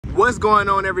What's going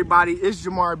on, everybody? It's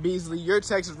Jamar Beasley, your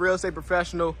Texas real estate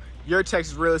professional, your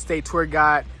Texas real estate tour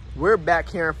guide. We're back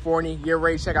here in Forney. You're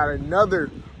ready to check out another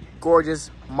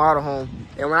gorgeous model home.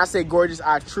 And when I say gorgeous,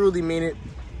 I truly mean it.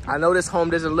 I know this home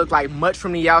doesn't look like much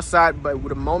from the outside, but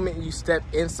the moment you step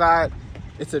inside,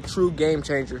 it's a true game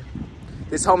changer.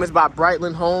 This home is by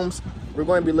BRIGHTLAND Homes. We're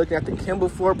going to be looking at the Kimball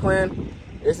floor plan.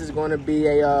 This is going to be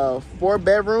a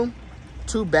 4-bedroom,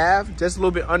 2-bath, just a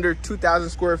little bit under 2,000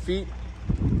 square feet.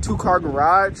 2-car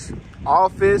garage,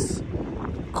 office,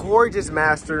 gorgeous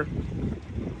master.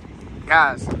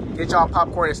 Guys, get y'all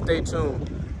popcorn and stay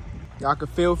tuned. Y'all can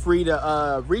feel free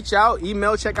to reach out,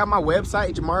 email, check out my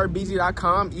website,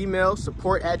 jamarbeasley.com, email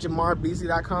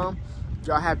support@jamarbeasley.com. If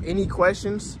y'all have any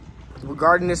questions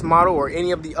regarding this model or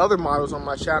any of the other models on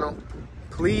my channel,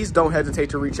 please don't hesitate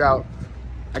to reach out.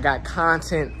 I got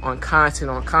content on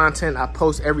content on content. I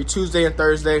post every Tuesday and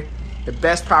Thursday, the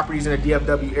best properties in the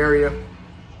DFW area.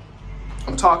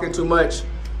 I'm talking too much.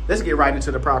 Let's get right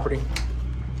into the property.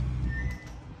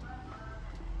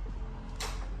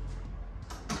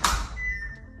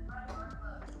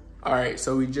 All right,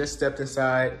 so we just stepped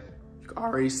inside. You can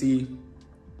already see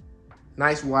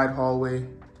nice wide hallway,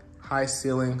 high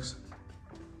ceilings.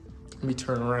 Let me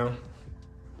turn around.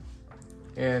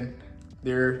 And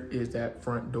there is that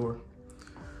front door.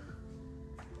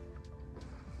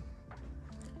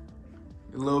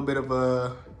 A little bit of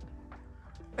a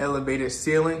elevated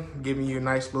ceiling, giving you a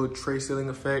nice little tray ceiling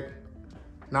effect.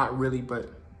 Not really,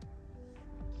 but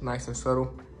nice and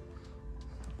subtle.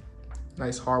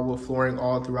 Nice hardwood flooring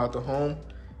all throughout the home.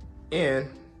 And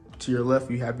to your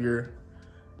left, you have your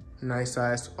nice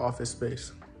sized office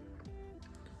space.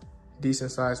 Decent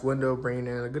sized window, bringing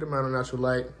in a good amount of natural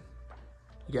light.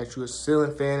 You got you a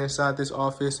ceiling fan inside this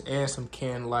office and some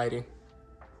can lighting.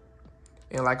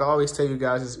 And like I always tell you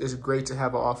guys, it's great to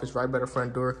have an office right by the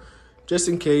front door, just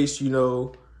in case, you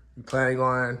know, you're planning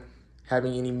on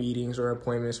having any meetings or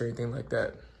appointments or anything like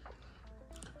that.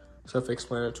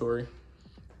 Self-explanatory.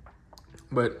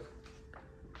 But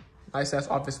nice ass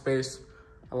office space.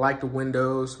 I like the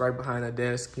windows right behind the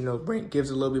desk. You know, gives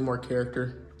a little bit more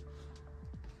character.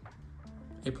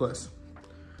 A+.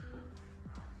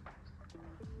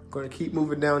 Going to keep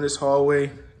moving down this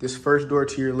hallway. This first door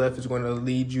to your left is going to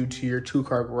lead you to your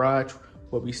 2-car garage,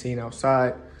 what we've seen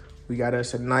outside. We got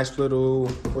us a nice little,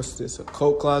 what's this, a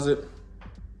coat closet.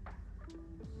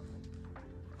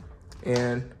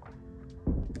 And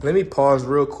let me pause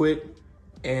real quick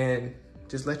and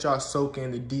just let y'all soak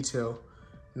in the detail.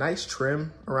 Nice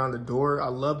trim around the door. I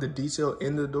love the detail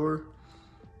in the door.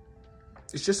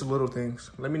 It's just the little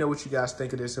things. Let me know what you guys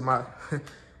think of this.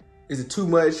 Is it too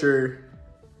much, or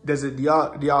do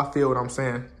y'all feel what I'm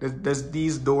saying? Does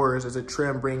these doors as a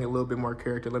trim bring a little bit more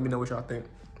character? Let me know what y'all think.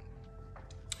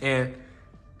 And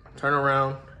turn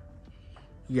around,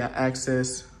 you got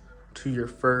access to your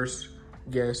first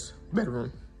guest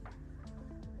bedroom.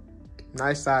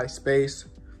 Nice size space.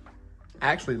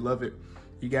 I actually love it.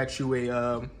 You got you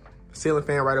a ceiling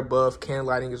fan right above, can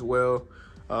lighting as well.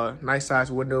 Nice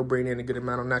size window, bringing in a good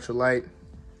amount of natural light.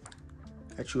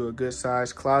 Got you a good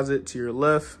size closet to your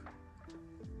left.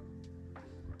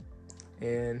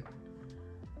 And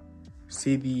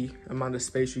see the amount of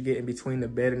space you get in between the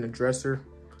bed and the dresser.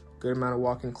 Good amount of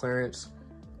walk-in clearance.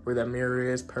 Where that mirror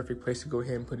is, perfect place to go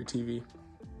ahead and put a TV.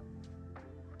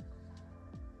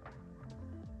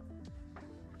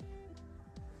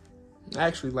 I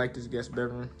actually like this guest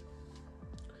bedroom.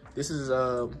 This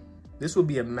would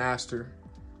be a master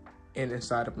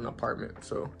inside of an apartment,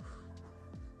 so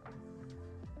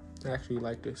I actually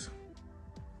like this.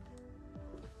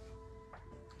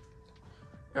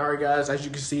 All right, guys, as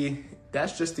you can see,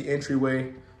 that's just the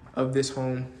entryway of this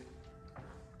home.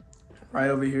 Right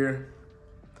over here.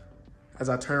 As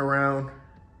I turn around,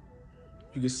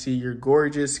 you can see your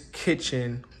gorgeous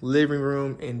kitchen, living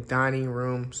room, and dining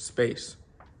room space.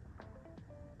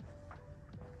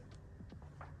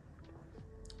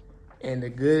 And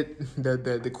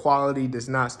the quality does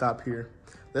not stop here.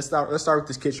 Let's start with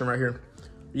this kitchen right here.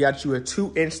 You got you a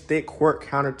 2-inch thick quartz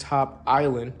countertop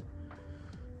island.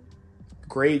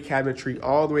 Great cabinetry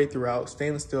all the way throughout.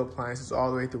 Stainless steel appliances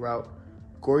all the way throughout.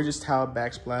 Gorgeous tile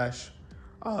backsplash.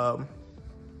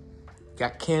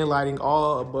 Got can lighting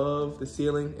all above the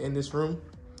ceiling in this room.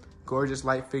 Gorgeous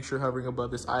light fixture hovering above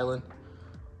this island.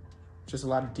 Just a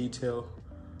lot of detail,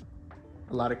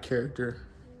 a lot of character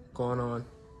going on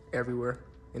everywhere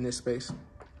in this space.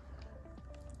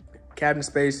 Cabinet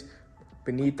space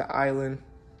beneath the island.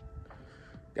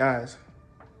 Guys,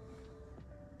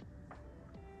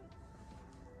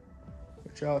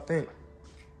 what y'all think?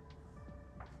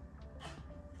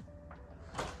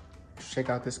 Check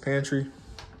out this pantry.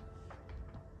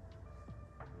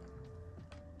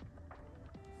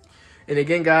 And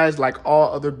again, guys, like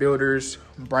all other builders,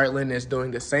 Brightland is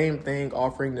doing the same thing,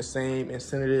 offering the same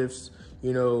incentives,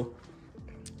 you know,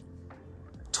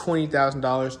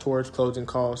 $20,000 towards closing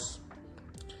costs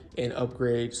and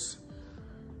upgrades.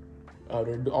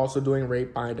 They're also doing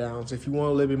rate buy downs. If you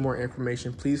want a little bit more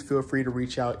information, please feel free to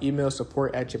reach out. Email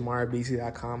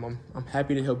support@jamarbeasley.com. I'm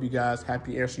happy to help you guys,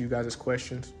 happy to answer you guys'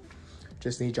 questions.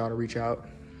 Just need y'all to reach out.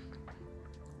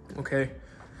 Okay.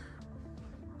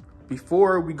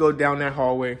 Before we go down that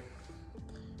hallway,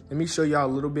 let me show y'all a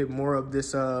little bit more of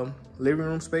this living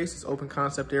room space, this open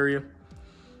concept area.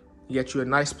 You got you a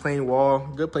nice plain wall,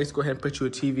 good place to go ahead and put you a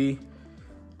TV,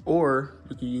 or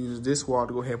you can use this wall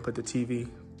to go ahead and put the TV.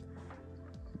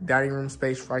 Dining room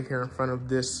space right here in front of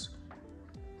this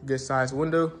good sized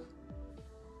window.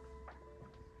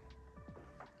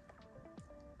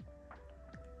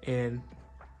 And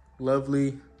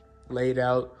lovely laid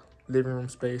out living room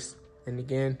space. And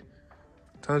again,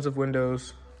 tons of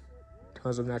windows,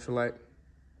 tons of natural light.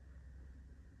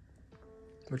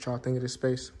 What y'all think of this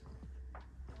space?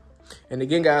 And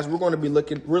again, guys, we're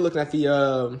looking at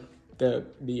the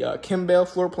Kimbell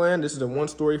floor plan. This is a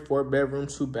 1-story, 4-bedroom,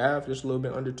 2-bath, just a little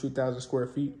bit under 2,000 square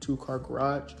feet, 2-car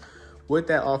garage with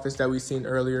that office that we seen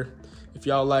earlier. If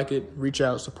y'all like it, reach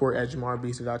out,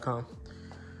 support@jamarbeasley.com.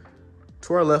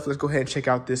 To our left, let's go ahead and check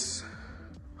out this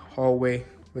hallway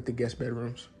with the guest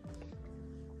bedrooms.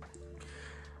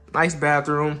 Nice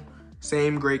bathroom,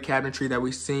 same great cabinetry that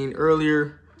we seen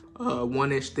earlier.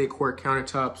 1-inch thick quartz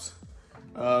countertops,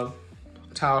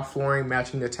 tile flooring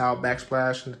matching the tile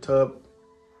backsplash in the tub.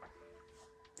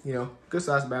 You know, good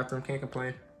sized bathroom, can't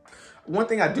complain. One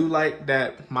thing I do like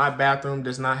that my bathroom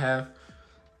does not have,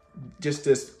 just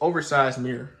this oversized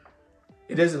mirror.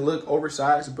 It doesn't look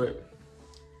oversized, but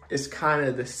it's kind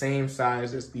of the same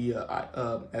size as the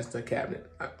cabinet.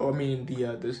 I mean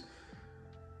the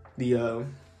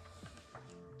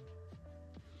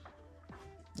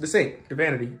sink, the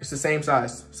vanity. It's the same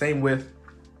size, same width,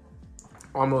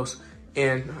 almost.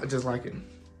 And I just like it.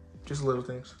 Just little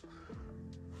things.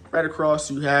 Right across,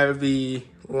 you have the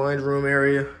laundry room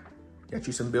area. Got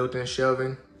you some built-in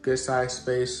shelving, good size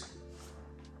space.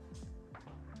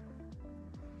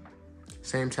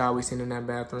 Same tile we seen in that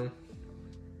bathroom.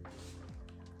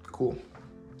 Cool.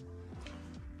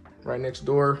 Right next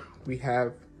door, we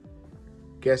have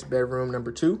guest bedroom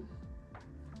number 2.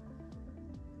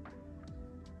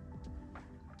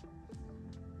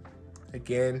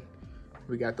 Again,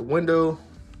 we got the window,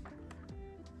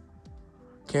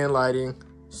 can lighting,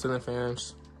 ceiling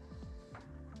fans,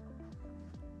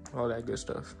 all that good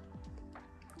stuff.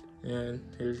 And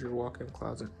here's your walk-in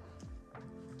closet.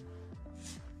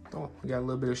 Oh, we got a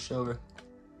little bit of shelving.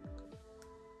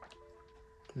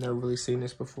 Never really seen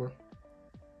this before.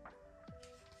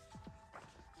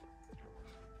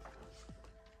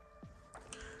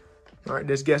 All right,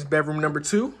 this guest bedroom number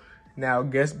 2. Now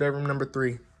guest bedroom number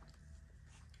 3.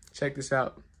 Check this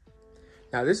out.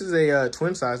 Now this is a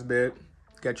twin size bed.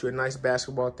 Got you a nice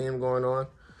basketball theme going on.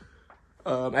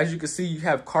 As you can see, you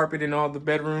have carpet in all the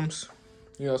bedrooms.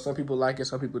 You know, some people like it,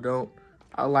 some people don't.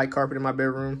 I like carpet in my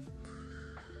bedroom.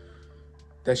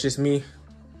 That's just me.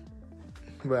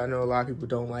 But I know a lot of people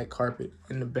don't like carpet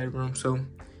in the bedroom. So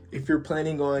if you're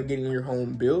planning on getting your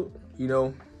home built, you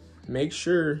know, make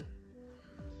sure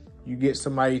you get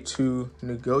somebody to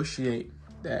negotiate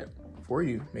that for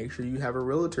you. Make sure you have a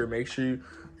realtor. Make sure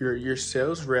your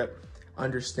sales rep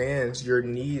understands your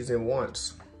needs and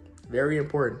wants. Very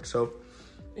important. So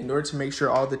in order to make sure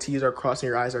all the T's are crossed and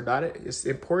your I's are dotted, it's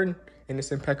important and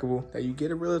it's impeccable that you get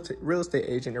a real estate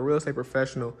agent, a real estate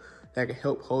professional that can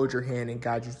help hold your hand and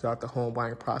guide you throughout the home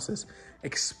buying process,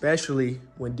 especially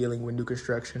when dealing with new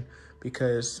construction,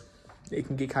 because it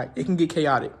can get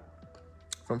chaotic.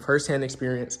 From firsthand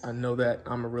experience, I know that.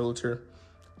 I'm a realtor.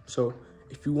 So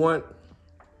if you want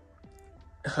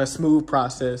a smooth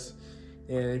process,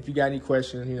 and if you got any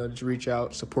questions, you know, just reach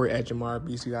out,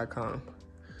 support@jamarbeasley.com.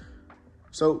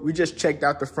 So we just checked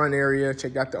out the front area,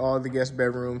 checked out all the guest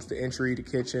bedrooms, the entry, the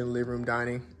kitchen, living room,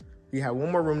 dining. We have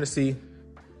one more room to see,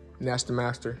 and that's the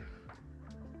master.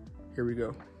 Here we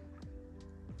go.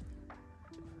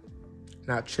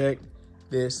 Now check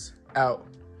this out.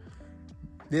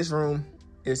 This room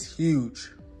is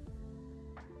huge.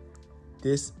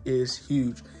 This is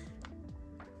huge.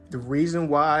 The reason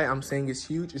why I'm saying it's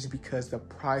huge is because the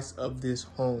price of this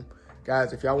home.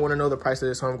 Guys, if y'all want to know the price of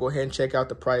this home, go ahead and check out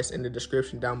the price in the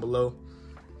description down below.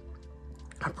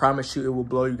 I promise you it will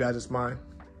blow you guys' mind.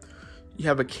 You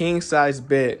have a king size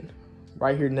bed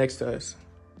right here next to us.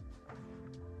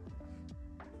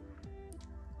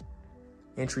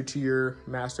 Entry to your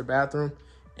master bathroom.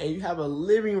 And you have a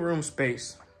living room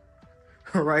space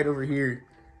right over here.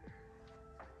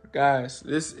 Guys,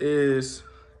 this is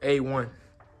A1,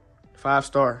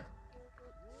 5-star.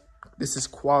 This is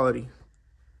quality.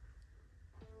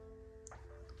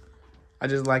 I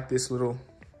just like this little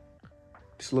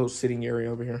sitting area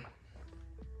over here.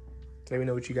 Let me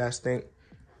know what you guys think.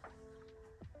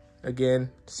 Again,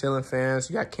 ceiling fans,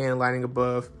 you got can lighting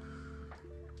above.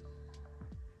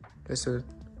 It's a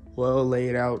well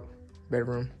laid out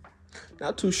bedroom.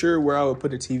 Not too sure where I would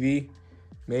put the TV.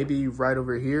 Maybe right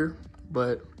over here,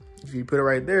 but if you put it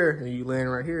right there and you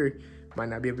land right here, you might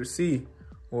not be able to see.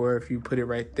 Or if you put it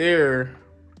right there,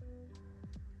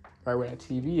 right where that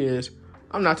TV is,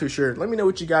 I'm not too sure. Let me know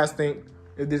what you guys think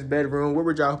of this bedroom. Where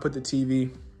would y'all put the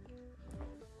TV?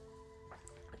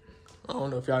 I don't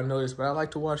know if y'all know this, but I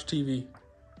like to watch TV.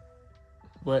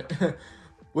 But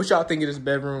what y'all think of this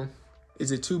bedroom?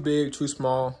 Is it too big, too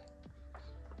small?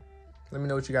 Let me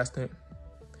know what you guys think.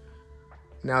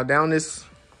 Now down this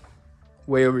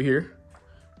way over here,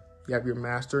 you have your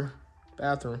master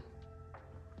bathroom.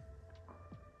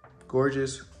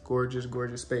 Gorgeous, gorgeous,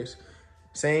 gorgeous space.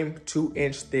 Same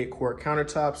 2-inch thick quartz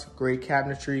countertops, great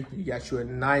cabinetry. You got you a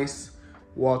nice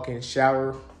walk-in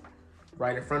shower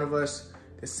right in front of us.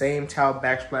 The same tile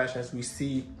backsplash as we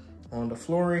see on the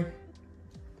flooring.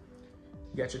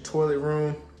 You got your toilet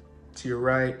room to your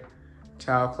right,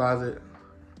 towel closet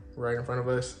right in front of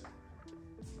us.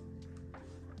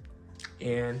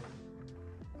 And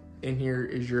in here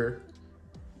is your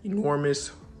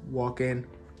enormous walk-in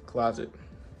closet.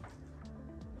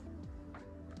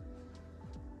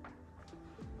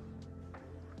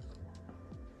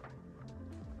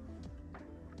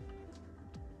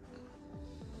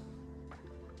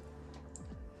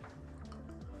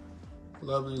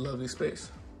 Lovely, lovely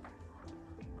space.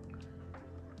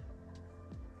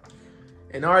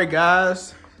 And all right,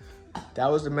 guys, that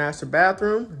was the master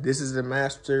bathroom. This is the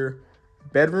master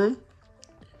bedroom.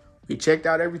 We checked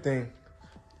out everything.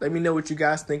 Let me know what you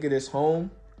guys think of this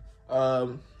home.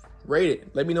 Rate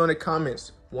it. Let me know in the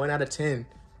comments. 1 out of 10.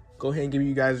 Go ahead and give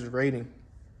you guys a rating.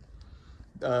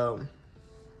 In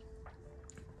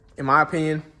my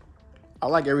opinion, I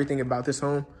like everything about this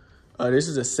home. This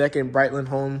is the second Brightland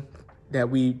home that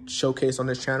we showcased on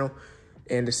this channel.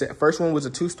 And the first one was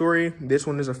a 2-story. This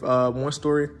one is a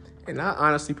 1-story. And I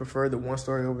honestly prefer the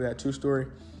 1-story over that 2-story.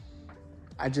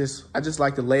 I just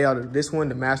like the layout of this one.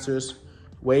 The master's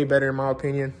way better in my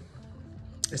opinion.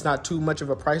 It's not too much of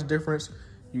a price difference.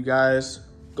 You guys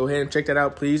go ahead and check that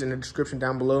out, please, in the description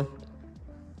down below.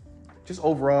 Just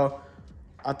overall,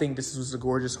 I think this was a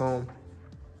gorgeous home.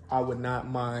 I would not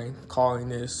mind calling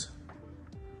this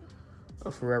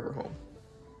a forever home.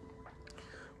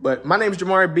 But my name is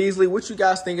Jamari Beasley. What you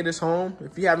guys think of this home?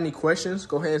 If you have any questions,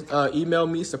 go ahead and email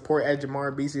me,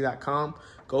 support@jamarbeasley.com.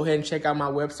 Go ahead and check out my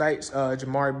website,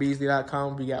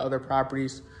 jamarbeasley.com. We got other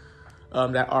properties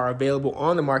that are available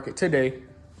on the market today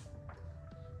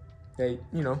that,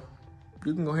 you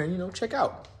can go ahead and, check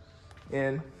out.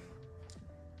 And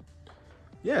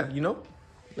yeah,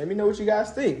 let me know what you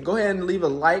guys think. Go ahead and leave a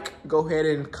like. Go ahead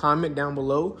and comment down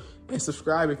below and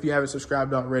subscribe if you haven't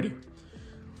subscribed already.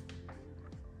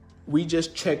 We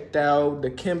just checked out the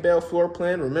Kimbell floor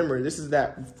plan. Remember, this is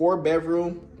that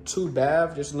 4-bedroom,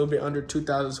 2-bath, just a little bit under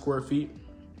 2,000 square feet.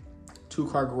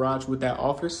 2-car garage with that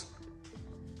office.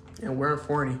 And we're in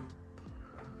Forney.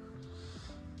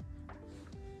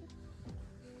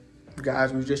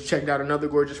 Guys, we just checked out another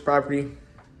gorgeous property.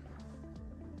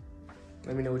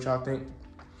 Let me know what y'all think.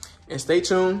 And stay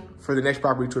tuned for the next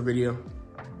property tour video.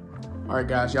 All right,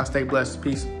 guys, y'all stay blessed.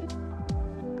 Peace.